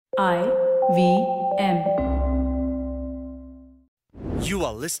IVM. You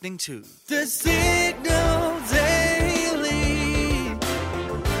are listening to The Signal Daily.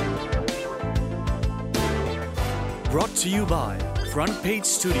 Brought to you by Front Page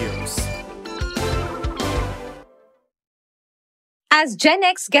Studios. As Gen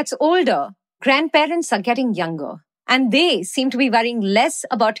X gets older, grandparents are getting younger, and they seem to be worrying less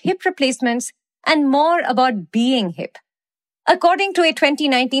about hip replacements and more about being hip. According to a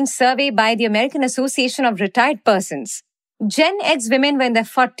 2019 survey by the American Association of Retired Persons, Gen X women were in their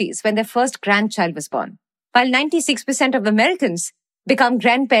 40s when their first grandchild was born, while 96% of Americans become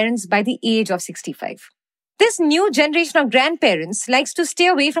grandparents by the age of 65. This new generation of grandparents likes to stay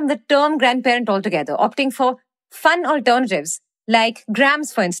away from the term grandparent altogether, opting for fun alternatives like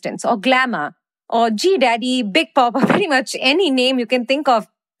Grams, for instance, or Glamour, or G-Daddy, Big Pop, or pretty much any name you can think of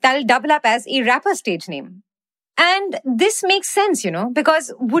that'll double up as a rapper stage name. And this makes sense,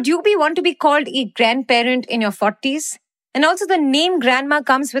 because would you want to be called a grandparent in your 40s? And also the name grandma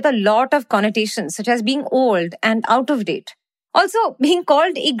comes with a lot of connotations, such as being old and out of date. Also, being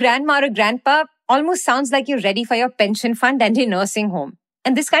called a grandma or a grandpa almost sounds like you're ready for your pension fund and a nursing home.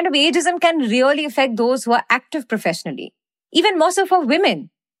 And this kind of ageism can really affect those who are active professionally. Even more so for women,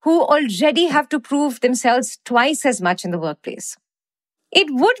 who already have to prove themselves twice as much in the workplace. It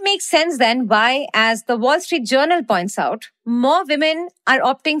would make sense then why, as the Wall Street Journal points out, more women are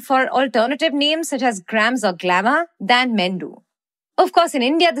opting for alternative names such as Grams or Glamour than men do. Of course, in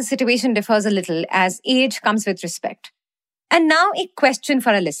India, the situation differs a little as age comes with respect. And now a question for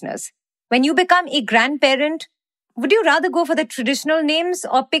our listeners. When you become a grandparent, would you rather go for the traditional names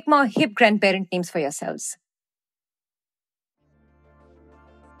or pick more hip grandparent names for yourselves?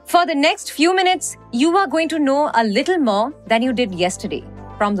 For the next few minutes, you are going to know a little more than you did yesterday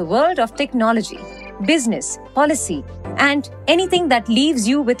from the world of technology, business, policy, and anything that leaves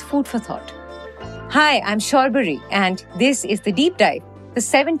you with food for thought. Hi, I'm Shorbury, and this is The Deep Dive, the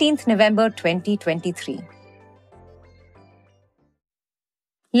 17th November 2023.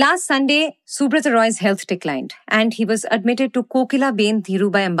 Last Sunday, Subrata Roy's health declined, and he was admitted to Kokila-Ben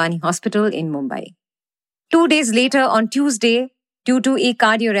Dhirubhai Ambani Hospital in Mumbai. 2 days later, on Tuesday, due to a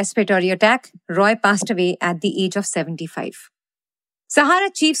cardiorespiratory attack, Roy passed away at the age of 75. Sahara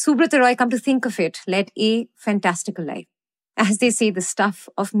chief Subrata Roy, come to think of it, led a fantastical life. As they say, the stuff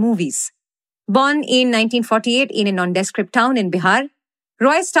of movies. Born in 1948 in a nondescript town in Bihar,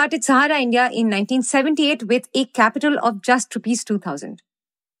 Roy started Sahara India in 1978 with a capital of just Rs 2,000.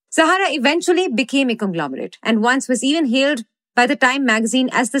 Sahara eventually became a conglomerate and once was even hailed by the Time magazine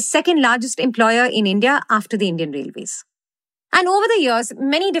as the second largest employer in India after the Indian Railways. And over the years,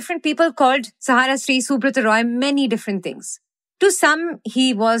 many different people called Sahara Sri Subrata Roy many different things. To some,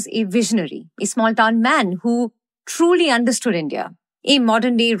 he was a visionary, a small-town man who truly understood India, a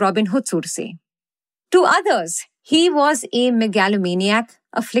modern-day Robin Hood, so to say. To others, he was a megalomaniac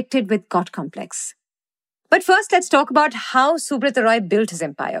afflicted with God complex. But first, let's talk about how Subrata Roy built his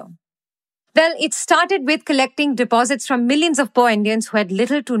empire. Well, it started with collecting deposits from millions of poor Indians who had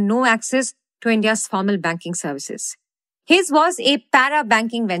little to no access to India's formal banking services. His was a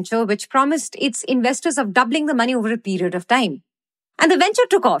para-banking venture which promised its investors of doubling the money over a period of time. And the venture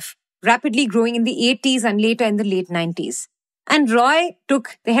took off, rapidly growing in the 80s and later in the late 90s. And Roy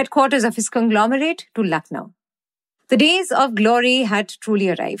took the headquarters of his conglomerate to Lucknow. The days of glory had truly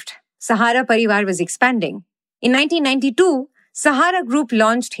arrived. Sahara Parivar was expanding. In 1992, Sahara Group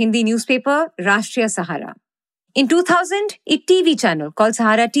launched Hindi newspaper Rashtriya Sahara. In 2000, a TV channel called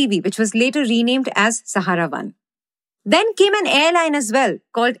Sahara TV, which was later renamed as Sahara One. Then came an airline as well,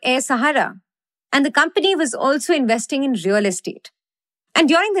 called Air Sahara. And the company was also investing in real estate. And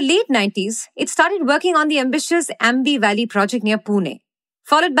during the late 90s, it started working on the ambitious Ambi Valley project near Pune,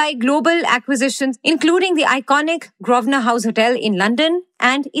 followed by global acquisitions, including the iconic Grosvenor House Hotel in London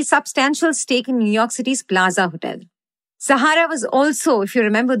and a substantial stake in New York City's Plaza Hotel. Sahara was also, if you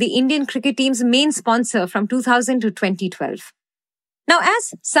remember, the Indian cricket team's main sponsor from 2000 to 2012. Now,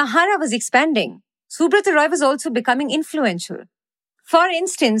 as Sahara was expanding, Subrata Roy was also becoming influential. For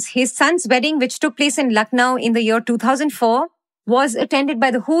instance, his son's wedding, which took place in Lucknow in the year 2004, was attended by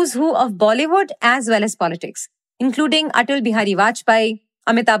the who's who of Bollywood as well as politics, including Atal Bihari Vajpayee,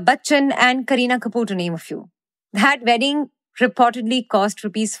 Amitabh Bachchan and Kareena Kapoor, to name a few. That wedding reportedly cost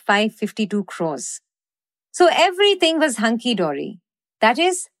Rs 552 crores. So everything was hunky-dory. That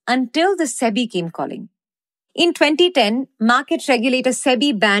is, until the SEBI came calling. In 2010, market regulator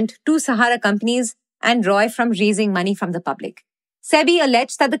SEBI banned 2 Sahara companies and Roy from raising money from the public. SEBI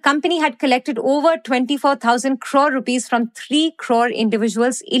alleged that the company had collected over 24,000 crore rupees from 3 crore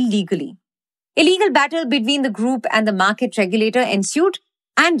individuals illegally. A legal battle between the group and the market regulator ensued,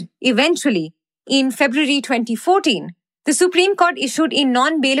 And eventually, in February 2014, the Supreme Court issued a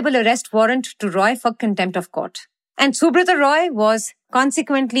non-bailable arrest warrant to Roy for contempt of court. And Subrata Roy was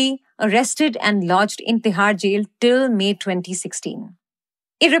consequently arrested and lodged in Tihar jail till May 2016.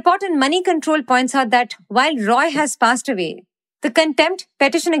 A report on Money Control points out that while Roy has passed away, the contempt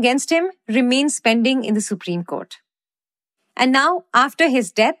petition against him remains pending in the Supreme Court. And now, after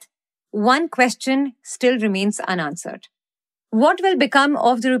his death, one question still remains unanswered. What will become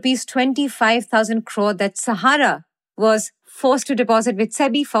of the rupees 25,000 crore that Sahara was forced to deposit with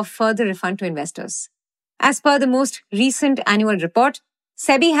SEBI for further refund to investors? As per the most recent annual report,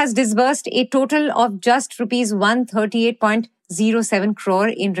 SEBI has disbursed a total of just rupees 138.07 crore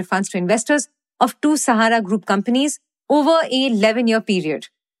in refunds to investors of two Sahara Group companies over a 11-year period,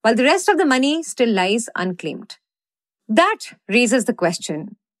 while the rest of the money still lies unclaimed. That raises the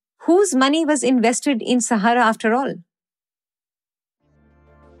question, whose money was invested in Sahara after all?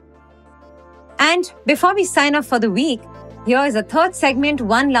 And before we sign off for the week, here is a third segment,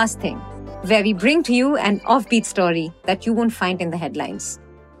 One Last Thing, where we bring to you an offbeat story that you won't find in the headlines.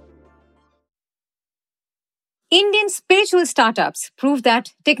 Indian spiritual startups prove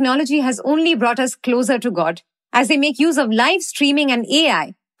that technology has only brought us closer to God as they make use of live streaming and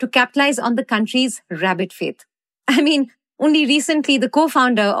AI to capitalize on the country's rabid faith. I mean, only recently the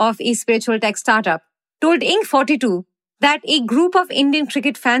co-founder of a spiritual tech startup told Ink 42 that a group of Indian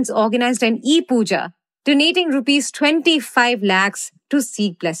cricket fans organized an e-puja, donating rupees 25 lakhs to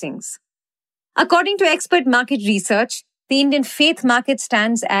seek blessings. According to expert market research, the Indian faith market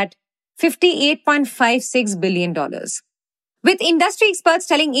stands at $58.56 billion. With industry experts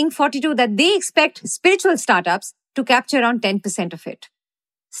telling Ink 42 that they expect spiritual startups to capture around 10% of it.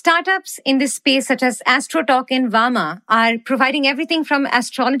 Startups in this space such as AstroTalk and Vama are providing everything from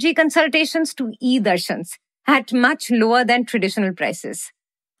astrology consultations to e-darshans at much lower than traditional prices.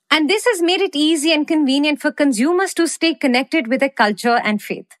 And this has made it easy and convenient for consumers to stay connected with their culture and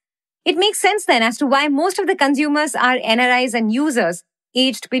faith. It makes sense then as to why most of the consumers are NRIs and users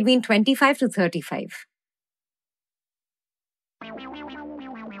aged between 25 to 35.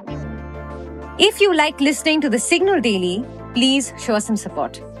 If you like listening to The Signal Daily, please show us some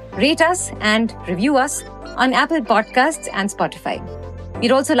support. Rate us and review us on Apple Podcasts and Spotify.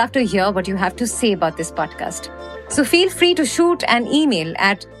 We'd also love to hear what you have to say about this podcast. So feel free to shoot an email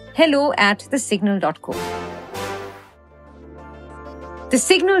at hello@thesignal.co. The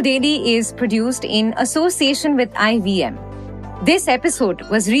Signal Daily is produced in association with IVM. This episode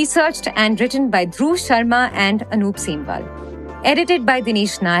was researched and written by Dhruv Sharma and Anup Semwal. Edited by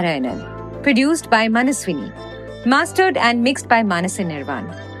Dinesh Narayanan. Produced by Manaswini. Mastered and mixed by Manas and Nirvan.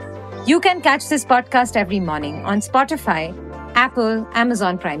 You can catch this podcast every morning on Spotify, Apple,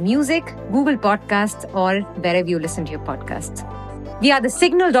 Amazon Prime Music, Google Podcasts, or wherever you listen to your podcasts. We are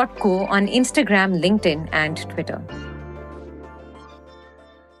thesignal.co on Instagram, LinkedIn, and Twitter.